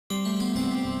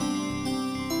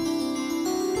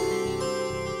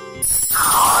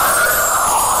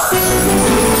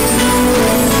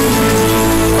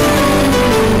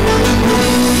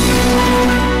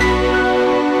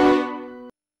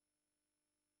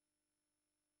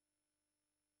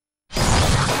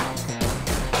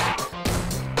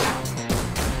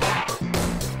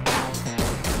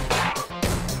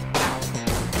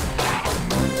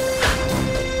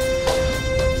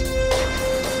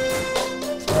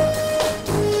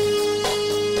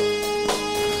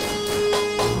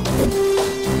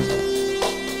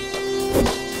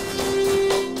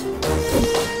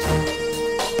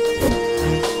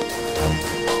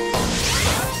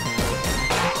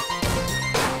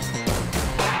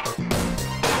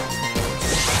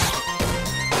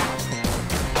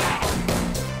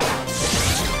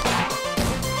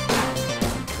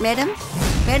Madam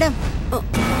madam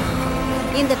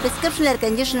இந்த பிரிஸ்கிரிப்ஷன்ல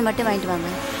இருக்க injection மட்டும் வாங்கிட்டு வாங்க.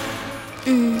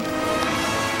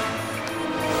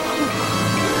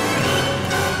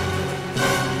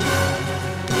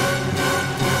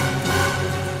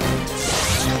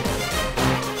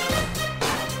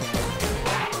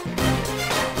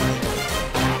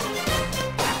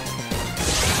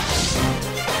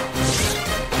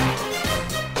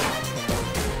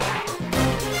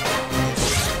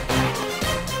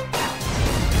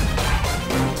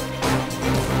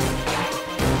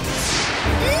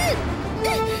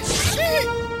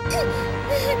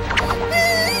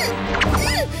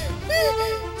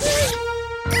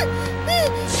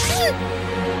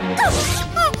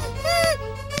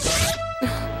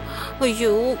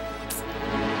 ஐயோ,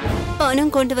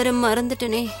 பணம் கொண்டு வர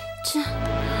மறந்துட்டனே.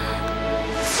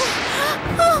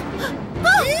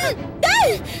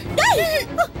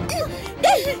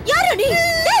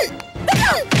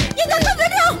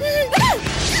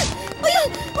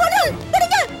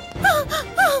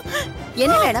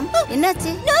 என்ன மேடம்,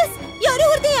 என்னாச்சு? யாரோ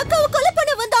ஒருத்தன் அக்காவை கொலை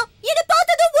பண்ண வந்தான். என்ன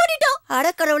பார்த்ததும் ஓடிட்டான்.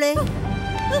 அட கடவுளே.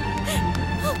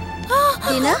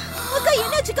 தீனா அக்கா,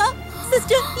 என்னாச்சுக்கா?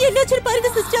 சிஸ்டர், என்னாச்சு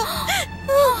பாருங்க சிஸ்டர்.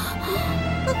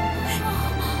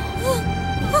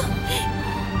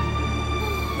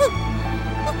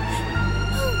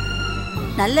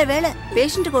 நல்ல வேளை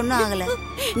பேஷண்ட்டுக்கு ஒன்றும் ஆகல.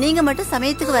 நீங்க மட்டும்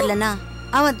சமயத்துக்கு வரலனா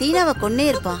அவன் தீனாவை கொன்னே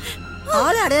இருப்பான்.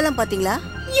 ஆள அடையாளம் பாத்தீங்களா?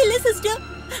 இல்ல சிஸ்டர்,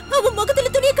 அவன்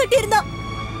முகத்துல துணியை கட்டி இருந்தான்.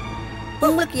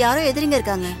 உங்களுக்கு யாரோ எதிரிங்க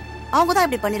இருக்காங்க. அவங்க தான்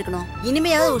இப்படி பண்ணிருக்கணும்.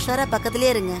 இனிமையாவது உஷாரா பக்கத்திலே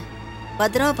இருங்க.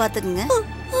 பத்திரமா பாத்துக்குங்க.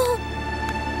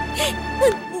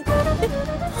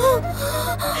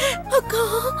 அக்கா,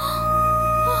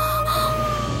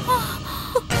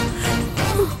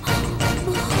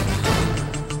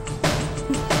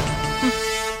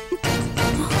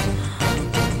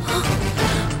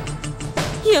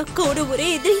 என் அக்காவோட ஒரே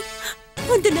எதிரி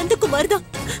அந்த நந்தகுமார் தான்.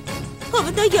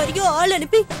 அவன் தான் யாரையோ ஆள்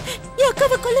அனுப்பி என்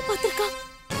அக்காவை கொல்ல பார்த்திருக்கான்.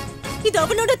 இது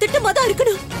அவனோட திட்டமா தான்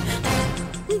இருக்கணும்.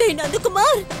 டேய்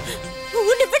நந்தகுமார்,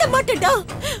 உன்னை விட மாட்டேன்டா,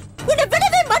 உன்னை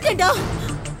விடவே மாட்டேன்டா.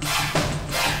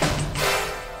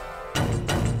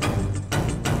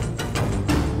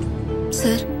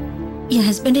 சார், என்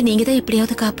ஹஸ்பண்டை நீங்க தான்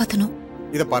எப்படியாவது காப்பாத்தணும்.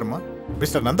 இத பாருமா,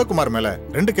 மிஸ்டர் நந்தகுமார் மேல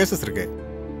 2 கேசஸ் இருக்கு.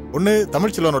 ஒன்னு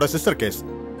தமிழ்ச்செல்வனோட sister case.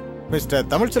 Mister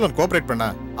Tamilselvan cooperate பண்ணா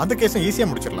அந்த கேஸை ஈஸியா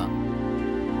முடிச்சிடலாம்.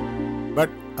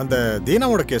 பட் அந்த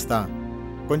தீனாவோட கேஸ் தான்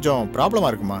கொஞ்சம் ப்ராப்ளமா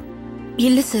இருக்குமா?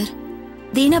 இல்ல சார்,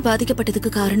 தீனா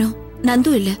பாதிக்கப்பட்டதுக்கு காரணம்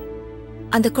நந்து இல்ல.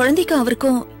 அந்த குழந்தைக்கும்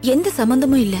அவருக்கும் எந்த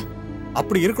சம்பந்தமும் இல்ல.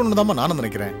 அப்படி இருக்கணும்னு தான் நானும்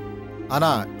நினைக்கிறேன்.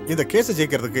 ஆனா இந்த கேஸை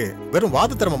ஜெயிக்கிறதுக்கு வெறும்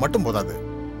வாத திறமை மட்டும் போதாது.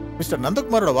 மிஸ்டர்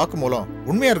நந்தகுமாரோட வாக்குமூலம்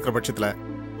உண்மையா இருக்கிற பட்சத்துல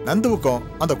நந்துவுக்கும்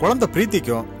அந்த குழந்தை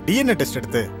பிரீத்திக்கும் டிஎன்ஏ டெஸ்ட்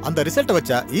எடுத்து அந்த ரிசல்ட்டை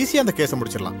வச்சா ஈஸியா அந்த கேஸை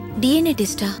முடிச்சிடலாம். டிஎன்ஏ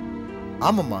டெஸ்டா?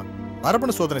 ஆமாம்மா,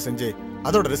 மரபணு சோதனை செஞ்சு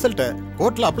அதோட ரிசல்ட்டை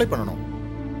கோர்ட்ல அப்ளை பண்ணணும்.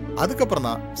 அதுக்கப்புறம்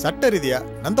தான் சட்ட ரீதியா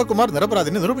நந்தகுமார்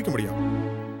நிரபராதின்னு நிரூபிக்க முடியும்.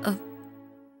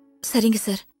 சரிங்க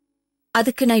சார்,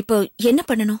 அதுக்கு நான் இப்போ என்ன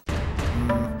பண்ணணும்?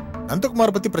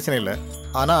 நந்தகுமார் பத்தி பிரச்சனை இல்ல,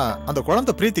 ஆனா அந்த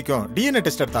குழந்தை பிரீத்திக்கும் டிஎன்ஏ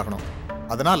டெஸ்ட் எடுத்தாகணும்.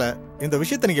 அதனால இந்த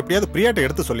விஷயத்தை நீங்க எப்படியாவது பிரியாட்ட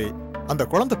எடுத்து சொல்லி அந்த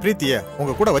குழந்தை பிரீத்திய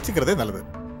உங்க கூட வச்சுக்கிறதே நல்லது.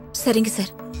 சரிங்க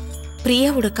சார்,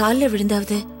 பிரியாவோட கால்ல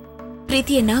விழுந்தாவது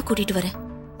பிரீத்தியை நான் கூட்டிட்டு வரேன்.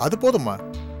 அது போதும்மா,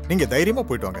 நீங்க தைரியமா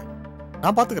போயிட்டு வாங்க,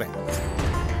 நான் பாத்துக்கிறேன்.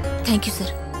 Thank you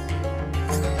sir.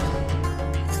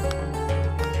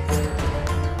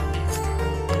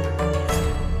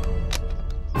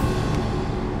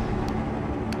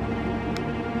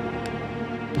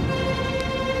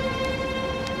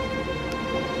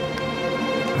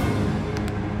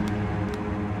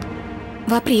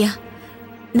 வா பிரியா,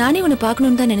 நானே உன்னை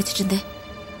பார்க்கணும்னு தான் நினைச்சிட்டு இருந்தேன்.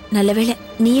 நல்ல வேளை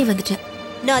நீயே வந்துட்ட.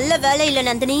 நல்ல வேலை இல்ல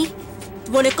நந்தினி,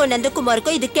 உனக்கும்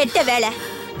நந்தகுமாருக்கும் இது கெட்ட வேலை.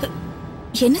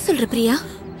 என்ன சொல்ற பிரியா?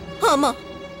 ஆமா,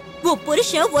 உன்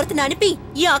புருஷன் ஒருத்தனை அனுப்பி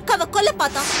என் அக்காவை கொல்ல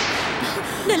பார்த்தான்.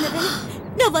 நல்ல வேலை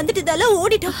நான் வந்துட்டதால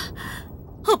ஓடிட்டான்.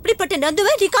 அப்படிப்பட்ட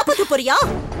நந்துவை நீ காப்பாத்த போறியா?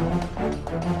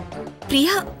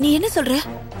 பிரியா, நீ என்ன சொல்ற?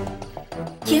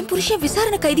 என் புருஷன்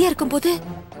விசாரணை கைதியா இருக்கும் போது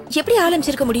எப்படி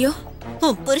ஆரம்பிச்சிருக்க முடியும்?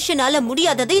 உன் புருஷனால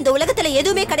முடியாதது இந்த உலகத்துல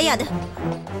எதுவுமே கிடையாது.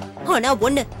 ஆனா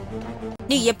ஒண்ணு,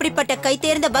 நீ எப்படிப்பட்ட கை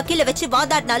தேர்ந்த வக்கீல வச்சு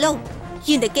வாதாடினாலும்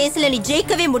இந்த கேஸ்ல நீ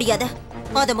ஜெயிக்கவே முடியாத.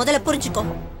 அத முதல்ல புரிஞ்சுக்கோ.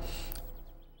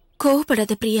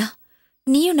 கோவப்படாத பிரியா,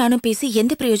 நீயும் நானும் பேசி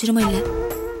எந்த பிரயோஜனமும் இல்ல.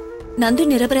 நந்து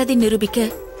நிரபராதி நிரூபிக்க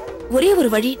ஒரே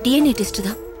ஒரு வழி டிஎன்ஏ டெஸ்ட்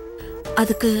தான்.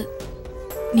 அதுக்கு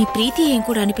நீ பிரீத்தியை என்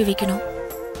கூட அனுப்பி வைக்கணும்.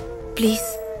 ப்ளீஸ்.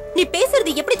 நீ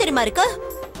பேசுறது எப்படி தெரியுமா இருக்கு?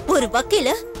 ஒரு வக்கீல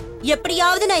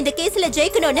எப்படியாவது நான் இந்த கேஸ்ல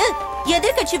ஜெயிக்கணும்னு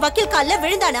எதிர்கட்சி வக்கீல் கால்ல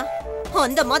விழுந்தானா?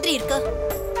 அந்த மாதிரி இருக்கு.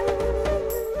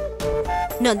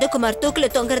 நந்தகுமார் தூக்குல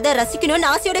தொங்குறத ரசிக்கணும்னு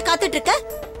ஆசையோட காத்துட்டு இருக்க.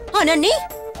 ஆனா நீ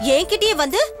என்கிட்டயே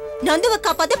வந்து நந்துவ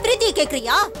காப்பாத்த பிரீத்தியை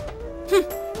கேக்குறியா?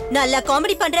 நல்லா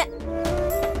காமெடி பண்ற.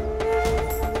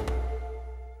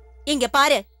 இங்க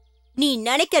பாரு, நீ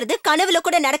நினைக்கிறது கனவுல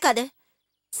கூட நடக்காது.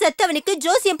 செத்தவனுக்கு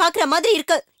ஜோசியம் பாக்குற மாதிரி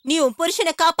இருக்கு நீ உன்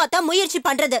புருஷனை காப்பாத்த முயற்சி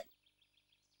பண்றது.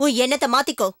 உன் எண்ணத்தை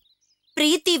மாத்திக்கோ.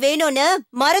 பிரீத்தி வேணும்னு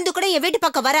மறந்து கூட என் வீட்டு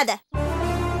பக்கம் வராத.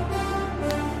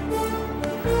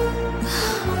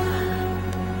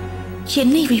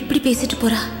 என்ன இவ இப்படி பேசிட்டு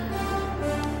போறா?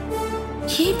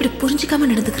 ஏன் இப்படி புரிஞ்சுக்காம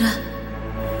நடந்துக்கிறா?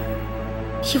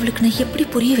 இவளுக்கு நான் எப்படி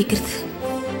புரிய வைக்கிறது?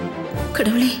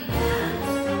 கடவுளே,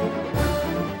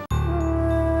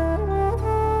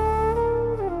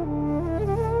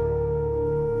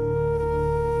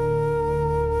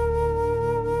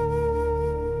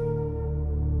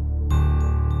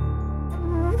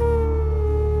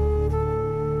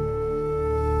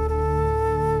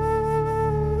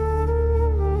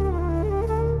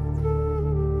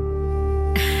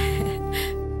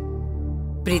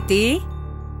 பிரீத்தி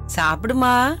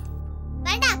சாப்பிடுமா.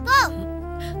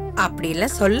 அப்படி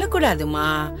எல்லாம் சொல்ல கூடாதுமா.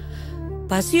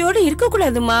 பசியோடு இருக்க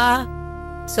கூடாதுமா.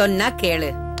 சொன்னா கேளு.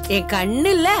 என்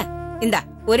கண்ணு இல்ல, இந்த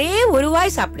ஒரே ஒரு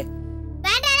வாய் சாப்பிடு.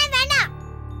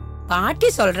 பாட்டி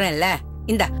சொல்றேன்ல,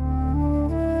 இந்த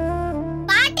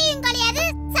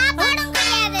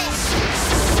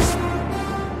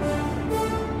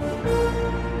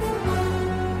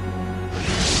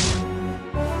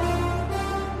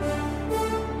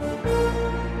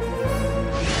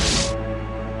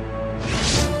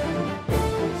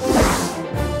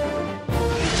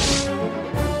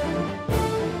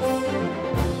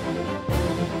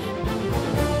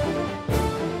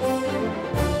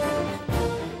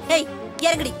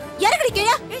இறங்குடி, இறங்குடி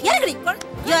கீழே, இறங்குடி,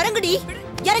 இறங்குடி,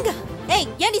 இறங்கு. ஏய்,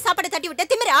 ஏன் நீ சாப்பாடு தட்டி விட்ட?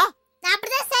 திமிரா? நான்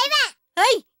அப்படிதான் செய்வேன்.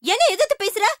 ஏய், என்ன எதிர்த்து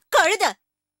பேசுற? கழுத.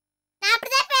 நான்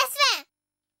அப்படிதான் பேசுவேன்.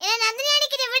 என்ன நந்தினி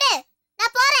அடிக்கிற விடு.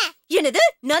 நான் போறேன். என்னது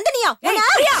நந்தினியா?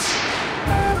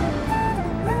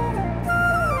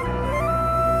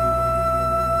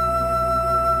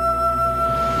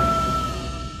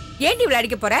 ஏன் இவளை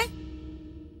அடிக்க போற?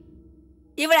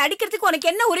 இவளை அடிக்கிறதுக்கு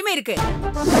உனக்கு என்ன உரிமை இருக்கு?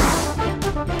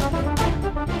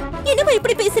 என்னமா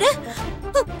இப்படி பேசுற?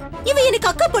 இவ எனக்கு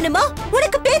அக்கா பொண்ணுமா,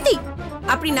 உனக்கு பேத்தி.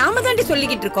 அப்படி நாம தாண்டி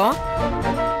சொல்லிக்கிட்டு இருக்கோம்.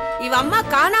 இவ அம்மா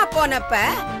காணா போனப்ப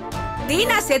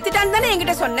தீனா செத்துட்டான்னு தானே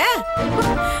என்கிட்ட சொன்ன.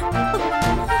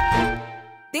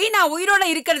 தீனா உயிரோட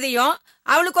இருக்கிறதையும்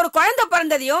அவளுக்கு ஒரு குழந்தை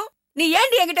பிறந்ததையும் நீ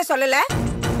ஏண்டி என்கிட்ட சொல்லல?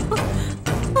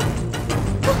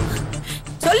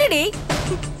 சொல்லுடி.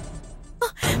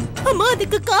 அம்மா,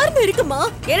 அதுக்கு காரணம் இருக்குமா?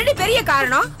 என்னடி பெரிய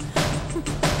காரணம்?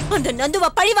 அந்த நந்துவ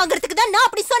பழி வாங்குறதுக்கு தான் நான்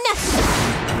அப்படி சொன்னேன்.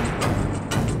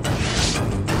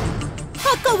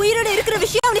 அக்கா உயிரோட இருக்கிற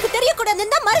விஷயம் அவனுக்கு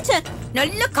தெரியக்கூடாதுன்னு தான் மறைச்சேன்.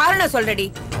 நல்ல காரணம் சொல்றடி.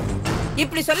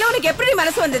 இப்படி சொல்ல உனக்கு எப்படி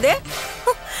மனசு வந்தது?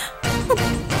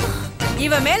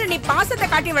 இவ மேல நீ பாசத்தை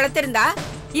காட்டி வளர்த்திருந்தா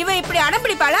இவ இப்படி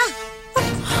அடம்பிடிப்பாளா?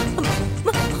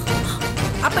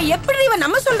 அப்ப எப்படி இவ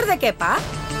நம்ம சொல்றத கேப்பா?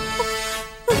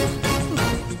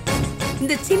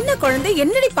 இந்த சின்ன குழந்தை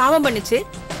என்னடி பாவம் பண்ணுச்சு?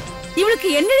 இவளுக்கு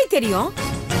என்னடி தெரியும்?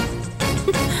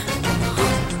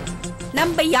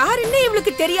 நம்ம யாருன்னு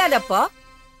இவளுக்கு தெரியாதப்போ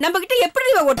நம்ம கிட்ட எப்படி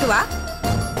இவ ஒட்டுவா?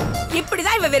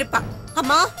 இப்படிதான் இவ வெறுப்பா.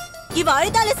 அம்மா, இவ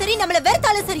அழுதாலும் சரி, நம்மள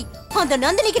வெறுத்தாலும் சரி, அந்த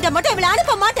நந்தினி கிட்ட மட்டும் இவளை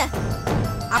அனுப்ப மாட்டேன்.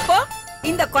 அப்போ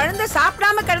இந்த குழந்தை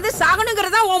சாப்பிடாம கிடந்து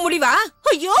சாகணுங்கிறதா உன் முடிவா?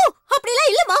 ஐயோ, அப்படிலாம்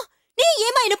இல்லம்மா. நீ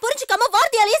ஏமா என்ன புரிஞ்சுக்காம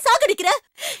வார்த்தையாலேயே சாகடிக்கிற?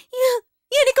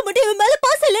 எனக்கு மட்டும் இவன் மேல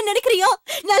பாசம் இல்லைன்னு நினைக்கிறியா?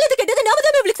 நல்லது கெட்டது நாம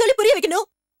தான் இவளுக்கு சொல்லி புரிய வைக்கணும்.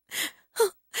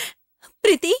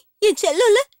 பிரீத்தி, என் செல்லம்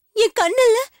இல்ல, என் கண்ணு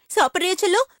இல்ல. சாப்பிடுறிய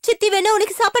செல்லம்? சித்தி வேணா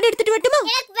உனக்கு சாப்பாடு எடுத்துட்டு வரட்டுமா?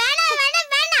 எனக்கு வேணாம்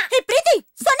வேணாம் வேணாம். ஏய் பிரீத்தி,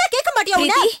 சொன்னா கேட்க மாட்டியா?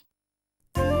 பிரீத்தி,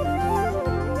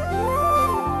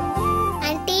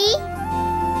 ஆண்டி,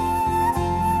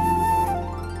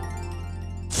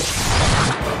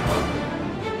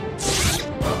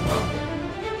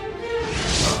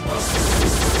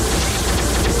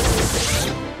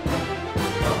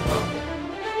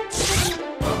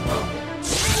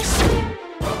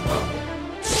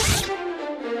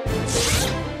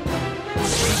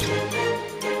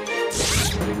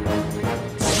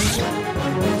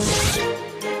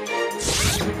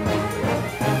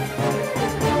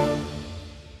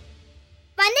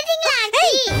 வந்துட்டீங்களா ஆண்டி?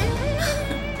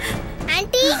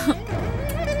 ஆண்டி,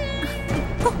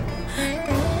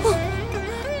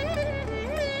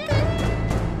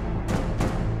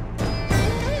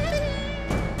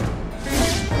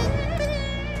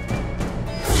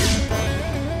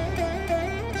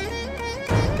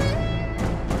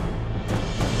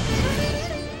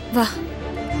 வா.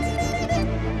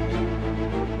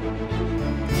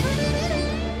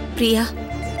 பிரியா,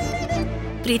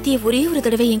 பிரீத்தியை ஒரே ஒரு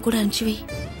தடவை என் கூட அனுப்பிச்சு வை.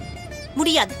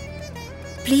 முடியாது.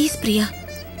 ப்ளீஸ் பிரியா,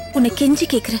 உன்னை கெஞ்சி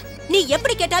கேக்குறேன். நீ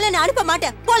எப்படி கேட்டாலும் நான் அனுப்ப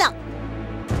மாட்டேன். போலாம்.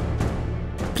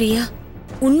 பிரியா,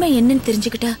 உண்மை என்னன்னு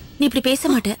தெரிஞ்சுக்கிட்டா நீ இப்படி பேச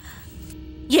மாட்ட.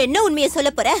 என்ன உண்மையை சொல்ல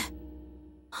போற?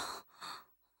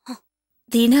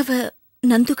 தீனாவ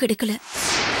நந்து கெடுக்கல.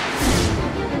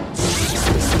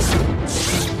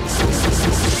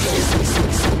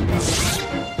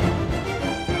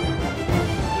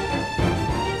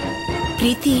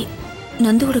 பிரீத்தி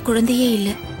நந்துவோட குழந்தையே இல்ல.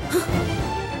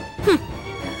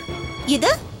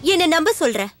 இது என்ன நம்ப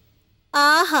சொல்ற?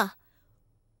 ஆஹா,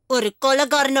 ஒரு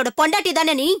கொலைகாரனோட பொண்டாட்டி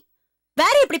தானே நீ?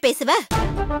 வேற எப்படி பேசுவ?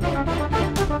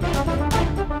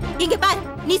 இங்க பார்,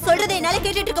 நீ சொல்றதை என்னால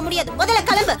கேட்டுட்டு இருக்க முடியாது. முதல்ல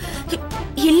கிளம்பு.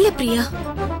 இல்ல பிரியா,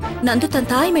 நந்து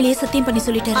தன் தாய் மேலேயே சத்தியம் பண்ணி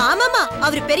சொல்லிட்டாரு. ஆமாமா,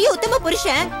 அவர் பெரிய உத்தம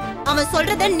புருஷன். அவன்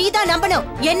சொல்றத நீதான் நம்பணும்.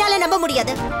 என்னால நம்ப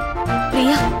முடியாது.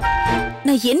 பிரியா,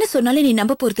 நான் என்ன சொன்னாலும் நீ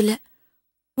நம்ப போறதில்ல.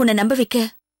 உன்னை நம்ப வைக்க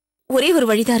ஒரே ஒரு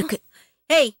வழிதான் இருக்கு.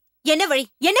 ஏய், என்ன வழி?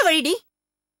 என்ன வழிடி?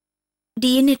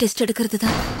 டிஎன்ஏ டெஸ்ட் எடுக்கிறது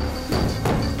தான்.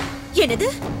 என்னது?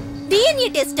 டிஎன்ஏ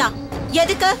டெஸ்டா?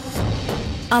 எதுக்கு?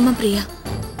 ஆமா பிரியா,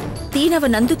 தீனாவ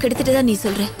நந்து கெடுத்துட்டு தான் நீ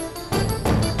சொல்ற.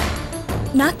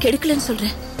 நான் கெடுக்கலன்னு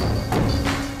சொல்றேன்.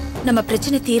 நம்ம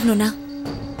பிரச்சனை தீரணும்னா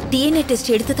டிஎன்ஏ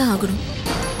டெஸ்ட் எடுத்துதான் ஆகணும்.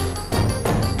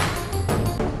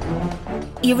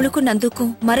 இவளுக்கும்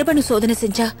நந்துக்கும் மரபணு சோதனை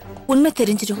செஞ்சா உண்மை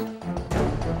தெரிஞ்சிடும்.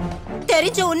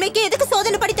 தெரிஞ்ச உண்மைக்கு எதுக்கு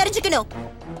சோதனை படி தெரிஞ்சுக்கணும்?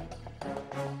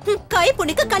 கை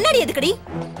புண்ணுக்கு கண்ணாடி எதுக்குடி?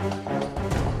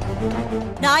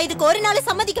 நான் இதுக்கு ஒரு நாள்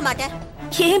சம்மதிக்க மாட்டேன்.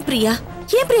 ஏன் பிரியா,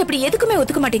 ஏன் பிரியா இப்படி எதுக்குமே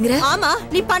ஒத்துக்க மாட்டேங்கிற? ஆமா,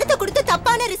 நீ பணத்தை கொடுத்து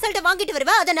தப்பான ரிசல்ட் வாங்கிட்டு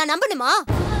வருவ. அதை நான் நம்பணுமா?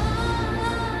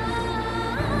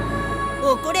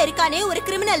 உன் கூட இருக்கானே ஒரு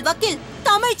கிரிமினல் வக்கீல்,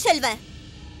 தமிழ் செல்வன்.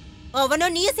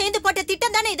 அவனும் நீ சேர்ந்து போட்ட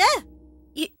திட்டம் தானே இது?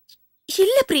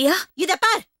 இல்ல பிரியா. இத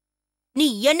பார், நீ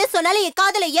என்ன சொன்னாலும் என்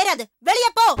காதுல ஏறாது.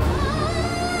 வெளியே போ.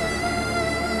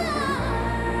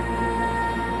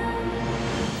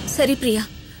 சரி பிரியா,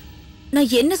 நான்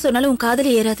என்ன சொன்னாலும் உன்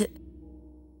காதல ஏறாது.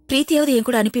 பிரீத்தியாவது என்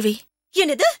கூட அனுப்பி வை.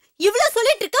 என்னது இவ்வளவு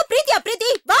சொல்லிட்டு இருக்க? பிரீத்தியா? பிரீத்தி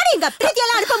வாடிங்க.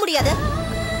 பிரீத்தியால அனுப்ப முடியாது.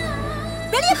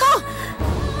 வெளியே போ.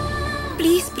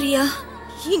 ப்ளீஸ் பிரியா.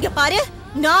 இங்க பாரு,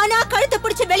 நானா கழுத்தை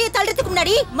பிடிச்சு வெளியே தள்ளுறதுக்கு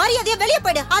முன்னாடி மரியாதையா வெளியே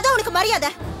போயிடு. அதான் உனக்கு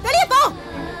மரியாதை. வெளியே போ.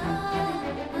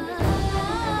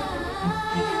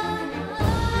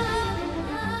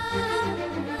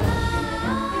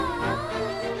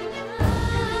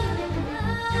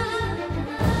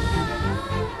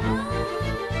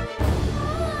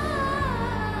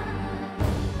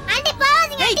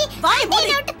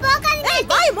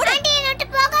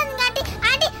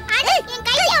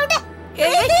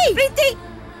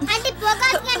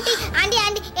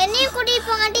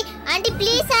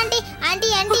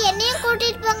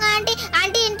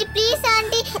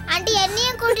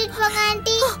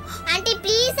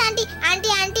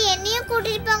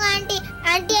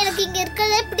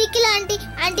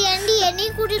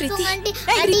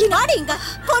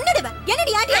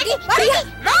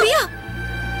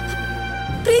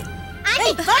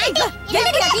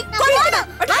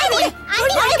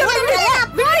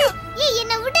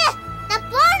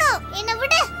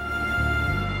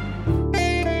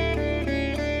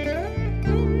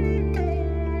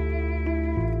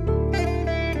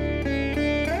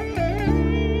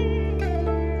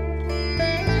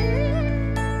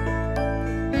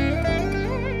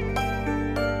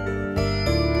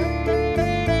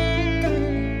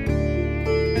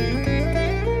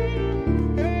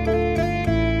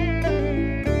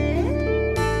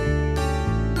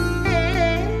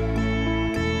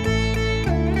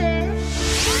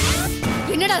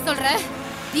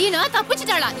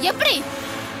 எப்படி?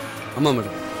 ஆமா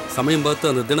மேடம், சமயம் பார்த்து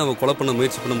அந்த தினாவை கொலை பண்ண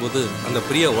முயற்சி பண்ணும்போது அந்த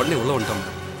பிரியா உடனே உள்ள வந்துட்டாங்க.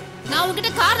 நான் உங்ககிட்ட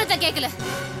காரணத்தை கேட்கல.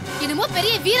 என்னமோ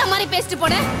பெரிய வீர மாதிரி பேசிட்டு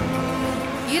போன.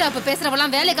 வீராப்ப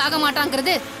பேசுறவெல்லாம் வேலைக்கு ஆக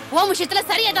மாட்டாங்கிறது ஓ விஷயத்துல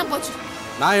சரியா தான் போச்சு.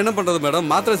 நான் என்ன பண்றது மேடம்,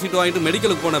 மாத்திரை சீட்டு வாங்கிட்டு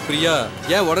மெடிக்கலுக்கு போன பிரியா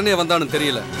ஏன் உடனே வந்தான்னு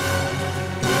தெரியல.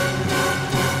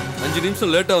 5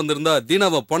 நிமிஷம் லேட்டா வந்திருந்தா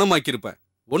தீனாவை பணமாக்கி இருப்பேன்.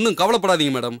 ஒன்னும்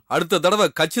கவலைப்படாதீங்க மேடம், அடுத்த தடவை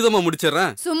கச்சிதமா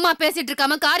முடிச்சிடுறேன். சும்மா பேசிட்டு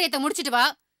இருக்காம காரியத்தை முடிச்சிட்டு வா.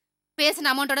 பேசின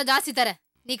அமௌண்டோட ஜாஸ்தி தர.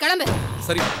 நீ கிளம்பு.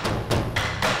 சரி.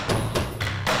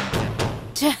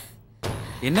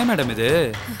 என்ன மேடம் இது?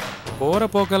 போற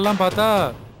போக்கெல்லாம் பார்த்தா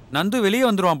நந்து வெளியே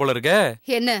வந்துருவான் போல இருக்க.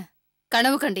 என்ன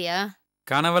கனவு கண்டியா?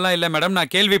 கனவெல்லாம் இல்ல மேடம்,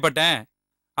 நான் கேள்விப்பட்டேன்.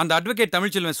 அந்த அட்வொகேட்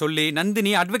தமிழ்ச்செல்வன் சொல்லி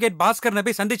நந்தினி அட்வொகேட் பாஸ்கரனை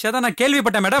போய் சந்திச்சதான் நான்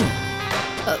கேள்விப்பட்டேன் மேடம்.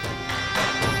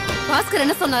 பாஸ்கர்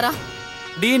என்ன சொன்னாரா?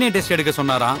 டிஎன்ஏ டெஸ்ட் எடுக்க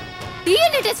சொன்னாராம்.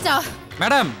 டிஎன்ஏ டெஸ்டா?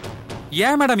 மேடம்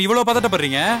ஏன் மேடம் இவ்வளவு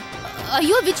பதட்டப்படுறீங்க?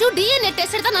 ஐயோ விச்சு, டிஎன்ஏ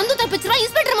டெஸ்ட் எடுத்தா நந்து தப்பிச்சுறா.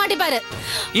 இன்ஸ்பெக்டர் மாட்டிப்பாரு.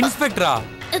 இன்ஸ்பெக்டரா?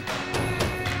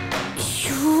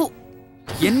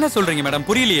 என்ன சொல்றீங்க மேடம்,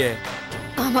 புரியலையே.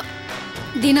 ஆமா,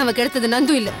 தீனாவை கெடுத்தது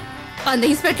நந்து இல்ல, அந்த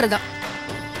இன்ஸ்பெக்டர் தான்.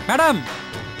 மேடம்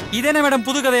இது என்ன மேடம்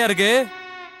புது கதையா இருக்கு?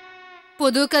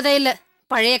 புது கதை இல்ல,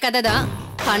 பழைய கதை தான்,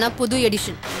 ஆனா புது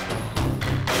எடிஷன்.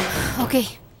 ஓகே,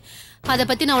 அத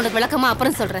பத்தி நான் உனக்கு விளக்கமா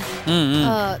அப்புறம் சொல்றேன்.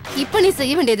 இப்ப நீ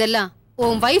செய்ய வேண்டியதெல்லாம்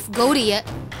உன் வைஃப் கௌரிய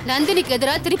நந்தினிக்கு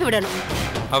எதிரா திருப்பி விடணும்.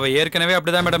 அவ ஏற்கனவே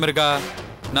அப்படிதான் மேடம் இருக்கா.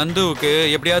 நந்துவுக்கு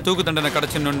எப்படியா தூக்கு தண்டனை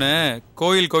கிடைச்சிடணும்னு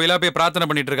கோயில் கோயிலா போய் பிரார்த்தனை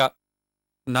பண்ணிட்டு இருக்கா.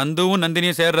 நந்துவும்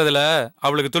நந்தினியும் சேர்றதுல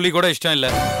அவளுக்கு துளி கூட இஷ்டம் இல்ல.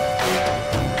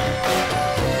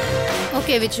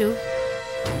 ஓகே விச்சு,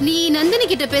 நீ நந்தினி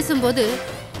கிட்ட பேசும்போது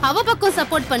அவ பக்கம்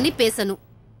சப்போர்ட் பண்ணி பேசணும்.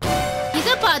 இத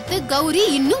பார்த்து கௌரி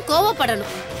இன்னும்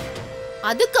கோவப்படணும்.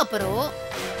 அதுக்கப்புறம்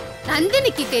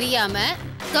நந்தினிக்கு தெரியாம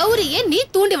கௌரிய நீ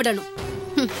தூண்டி விடணும்.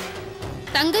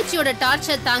 தங்கச்சியோட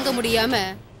டார்ச்சர் தாங்க முடியாம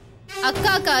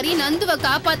அக்காக்காரி நந்துவ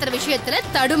காப்பாத்துற விஷயத்துல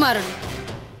தடுமாறணும்.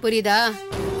 புரியுதா?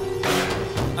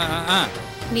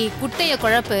 நீ குட்டைய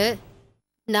குழப்பு,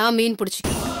 நான் மீன் பிடிச்சிக்க.